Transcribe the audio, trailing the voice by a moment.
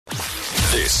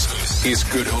This is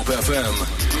Good Hope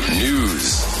FM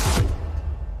News.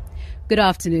 Good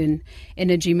afternoon.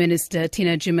 Energy Minister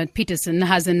Joemat-Pettersson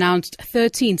has announced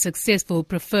 13 successful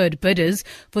preferred bidders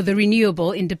for the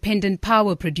Renewable Independent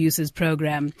Power Producers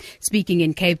Program. Speaking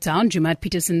in Cape Town,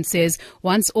 Joemat-Pettersson says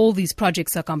once all these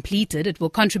projects are completed, it will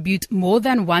contribute more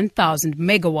than 1,000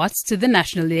 megawatts to the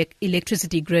national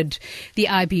electricity grid. The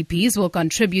IPPs will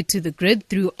contribute to the grid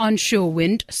through onshore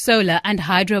wind, solar and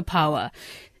hydropower.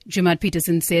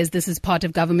 Joemat-Pettersson says this is part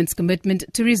of government's commitment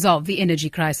to resolve the energy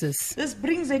crisis. This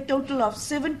brings a total of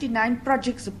 79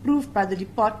 projects approved by the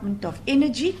Department of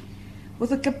Energy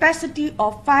with a capacity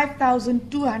of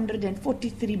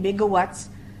 5,243 megawatts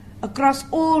across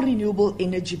all renewable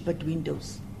energy bid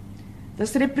windows.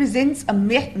 This represents a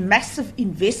massive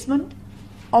investment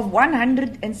of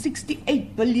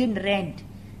 168 billion rand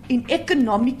in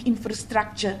economic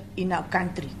infrastructure in our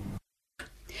country.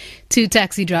 2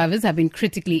 taxi drivers have been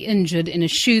critically injured in a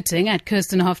shooting at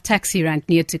Kirstenhof taxi rank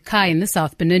near Tukai in the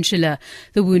South Peninsula.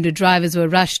 The wounded drivers were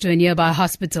rushed to a nearby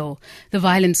hospital. The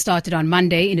violence started on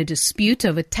Monday in a dispute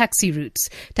over taxi routes.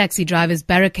 Taxi drivers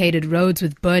barricaded roads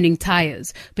with burning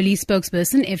tires. Police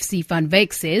spokesperson FC van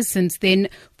Wyk says since then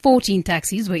 14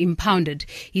 taxis were impounded.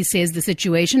 He says the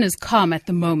situation is calm at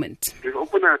the moment. We've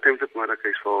opened an attempted murder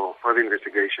case for further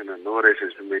investigation and no arrest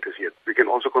has been made as yet. We can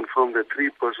also confirm that 3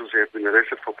 persons have been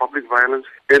arrested for public violence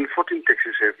and 14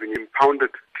 taxis have been impounded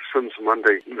since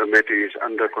Monday. The matter is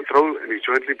under control and is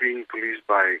jointly being policed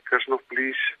by Kirstenhof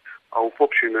Police, our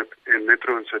POPs unit and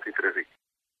Metro and City Traffic.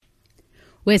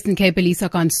 Western Cape Police are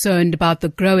concerned about the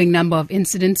growing number of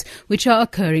incidents which are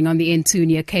occurring on the N2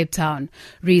 near Cape Town.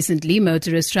 Recently,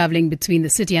 motorists travelling between the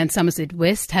city and Somerset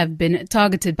West have been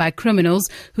targeted by criminals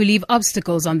who leave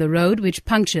obstacles on the road which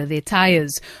puncture their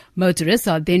tyres. Motorists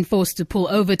are then forced to pull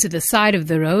over to the side of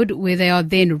the road where they are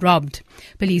then robbed.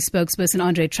 Police spokesperson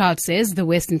Andre Trout says the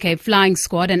Western Cape Flying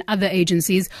Squad and other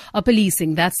agencies are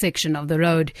policing that section of the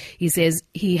road. He says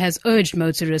he has urged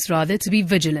motorists rather to be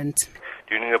vigilant.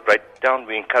 During a breakdown,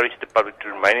 we encourage the public to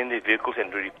remain in their vehicles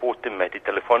and to report them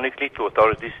telephonically to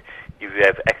authorities if you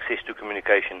have access to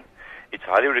communication. It's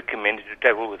highly recommended to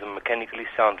travel with a mechanically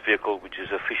sound vehicle which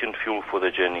is efficient fuel for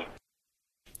the journey.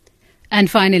 And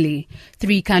finally,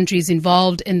 3 countries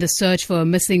involved in the search for a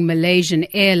missing Malaysian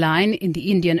airline in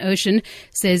the Indian Ocean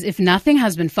says if nothing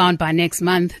has been found by next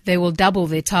month, they will double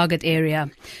their target area.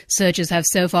 Searches have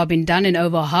so far been done in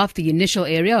over half the initial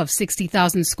area of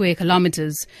 60,000 square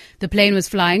kilometers. The plane was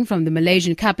flying from the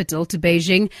Malaysian capital to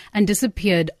Beijing and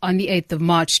disappeared on the 8th of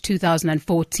March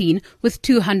 2014 with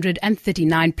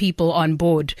 239 people on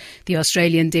board. The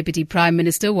Australian Deputy Prime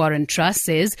Minister Warren Truss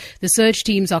says the search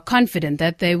teams are confident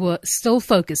that they were still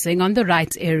focusing on the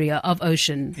right area of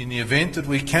ocean. In the event that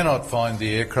we cannot find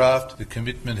the aircraft, the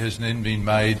commitment has then been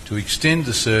made to extend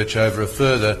the search over a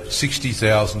further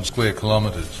 60,000 square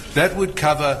kilometres. That would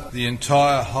cover the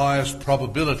entire highest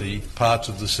probability parts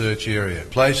of the search area,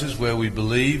 places where we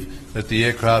believe that the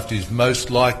aircraft is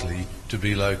most likely to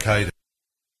be located.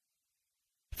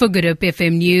 For Good Hope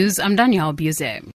FM News, I'm Danielle Buse.